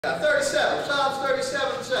37, Psalms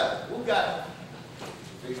 37:7. Who got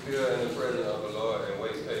it? Be still in the presence of the Lord and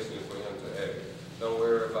wait patiently for him to act. Don't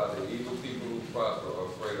worry about the evil people who prosper or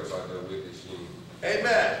afraid about their wicked schemes.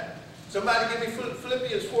 Amen. Somebody give me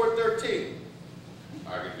Philippians 4:13. I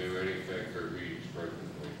can do anything through he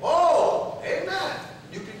strengthens me. Oh, amen.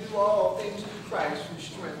 You can do all things through Christ who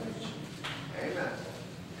strengthens you. Amen.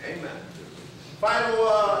 Amen. Final,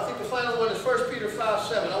 I think the final one is 1 Peter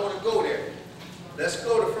 5:7. I want to go there. Let's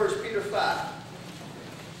go to 1 Peter 5.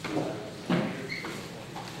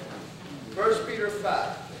 1 Peter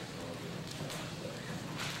 5.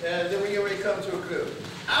 And then we already come to a conclusion.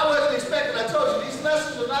 I wasn't expecting, I told you, these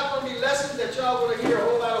lessons are not going to be lessons that y'all going to hear a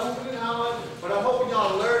whole lot of hooping and hollering, but I'm hoping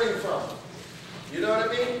y'all are learning from them. You know what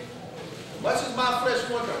I mean? Much as my flesh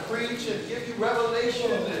wants to preach and give you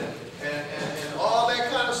revelation and all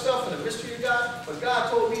that kind of stuff and the mystery of God, but God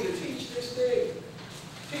told me to teach this thing.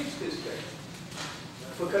 Teach this thing.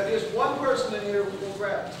 Because there's one person in here who's going to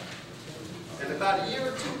grab it. In about a year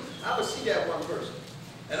or two, I will see that one person.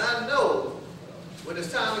 And I know when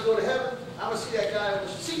it's time to go to heaven, I'm going to see that guy.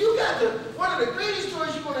 See, you got one of the greatest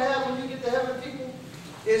joys you're going to have when you get to heaven, people,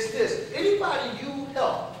 is this. Anybody you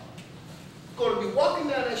help is going to be walking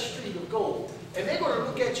down that street of gold, and they're going to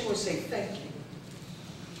look at you and say, thank you.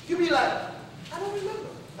 You'll be like, I don't remember.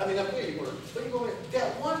 I mean, I'm here, you're going to, but you're going to,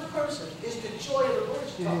 that one person is the joy of the Lord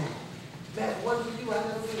you're talking about. That one for you, I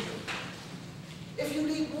never remember. If you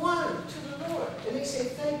lead one to the Lord, and they say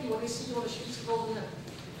thank you when they see you on the streets of gold now.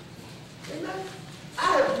 Amen. I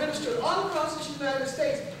have ministered all across the United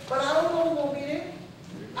States, but I don't know who will be there.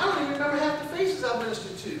 I don't even remember half the faces I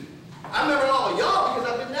ministered to. I remember all of y'all because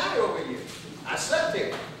I've been down here over a year. I slept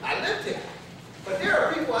there. I lived there. But there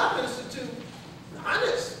are people I ministered to,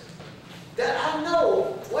 honest, that I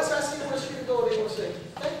know once I see them on the street of gold, they're going to say,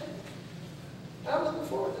 thank you. I'm looking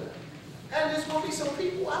forward to that. And there's going to be some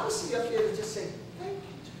people I would see up there that just say, thank you.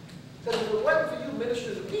 Because if it wasn't for you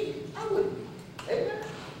ministering to me, I wouldn't be. Amen?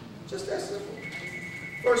 Just that simple.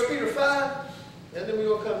 1 Peter 5, and then we're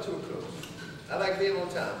going to come to a close. I like being on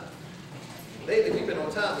time. Lately, we've been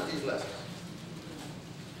on time with these lessons.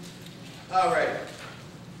 All right.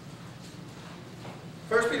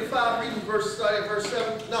 1 Peter 5, reading starting at verse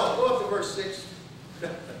 7. No, go up to verse 6.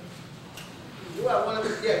 Do I want to?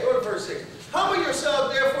 Yeah, go to verse 6. Humble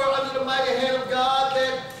yourself, therefore, under the mighty hand of God,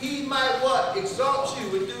 that he might what? Exalt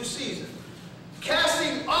you in due season.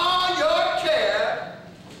 Casting all your care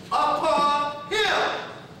upon him,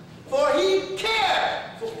 for he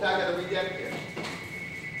cares. I got to read that again.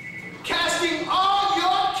 Casting all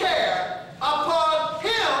your care upon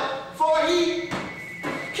him, for he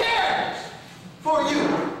cares for you.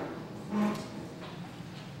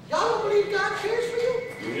 Y'all don't believe God cares for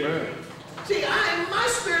you? Amen. See, in my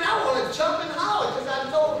spirit, I want to jump and holler because I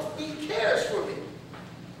know he cares for me.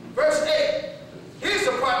 Verse 8. Here's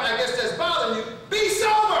the part, I guess, that's bothering you. Be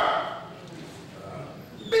sober.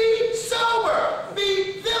 Be sober.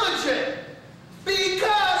 Be vigilant.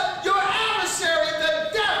 Because your adversary, the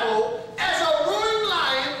devil, as a roaring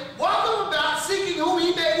lion, walking about seeking whom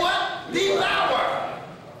he may what? Devour.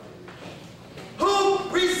 Who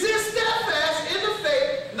resist steadfast in the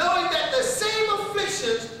faith, knowing that the same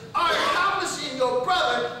afflictions are accomplishing your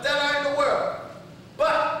brother that are in the world.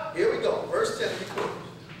 But, here we go, verse 10.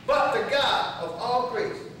 But the God of all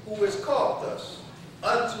grace, who has called us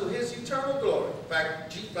unto his eternal glory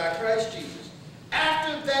by Christ Jesus,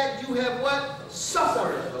 after that you have what?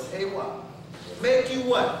 Suffered a while. Make you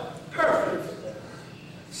what? Perfect.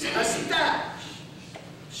 Establish.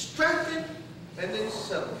 Strengthen. And then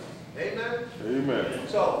settle. Amen? Amen.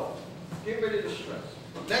 So, get rid of the stress.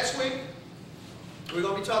 Next week, we're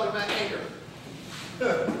going to be talking about anger.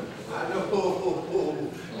 I know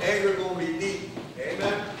anger going to be deep.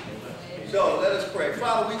 Amen? So let us pray.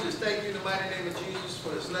 Father, we just thank you in the mighty name of Jesus for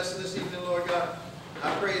this lesson this evening, Lord God.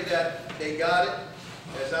 I pray that they got it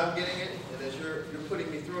as I'm getting it and as you're putting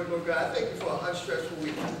me through it, Lord God. I thank you for an unstressful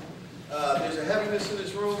week. There's a heaviness in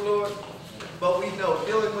this room, Lord, but we know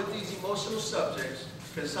dealing with these emotional subjects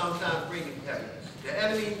can sometimes bring heaviness. The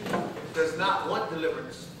enemy does not want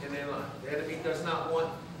deliverance in their life. The enemy does not want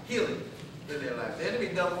healing in their life. The enemy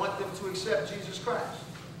doesn't want them to accept Jesus Christ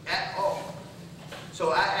at all.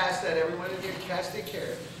 So I ask that everyone in here cast their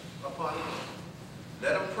care upon him.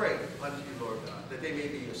 Let them pray unto you, Lord God, that they may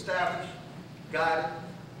be established, guided,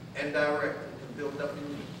 and directed and built up in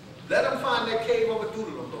you. Let them find their cave of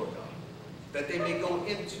Adullam, Lord God, that they may go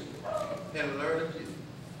into and learn of you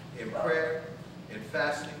in prayer, in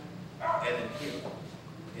fasting, and in healing.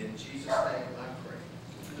 In Jesus' name I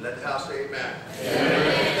pray. Let the house say amen.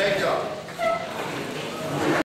 Amen. Thank y'all.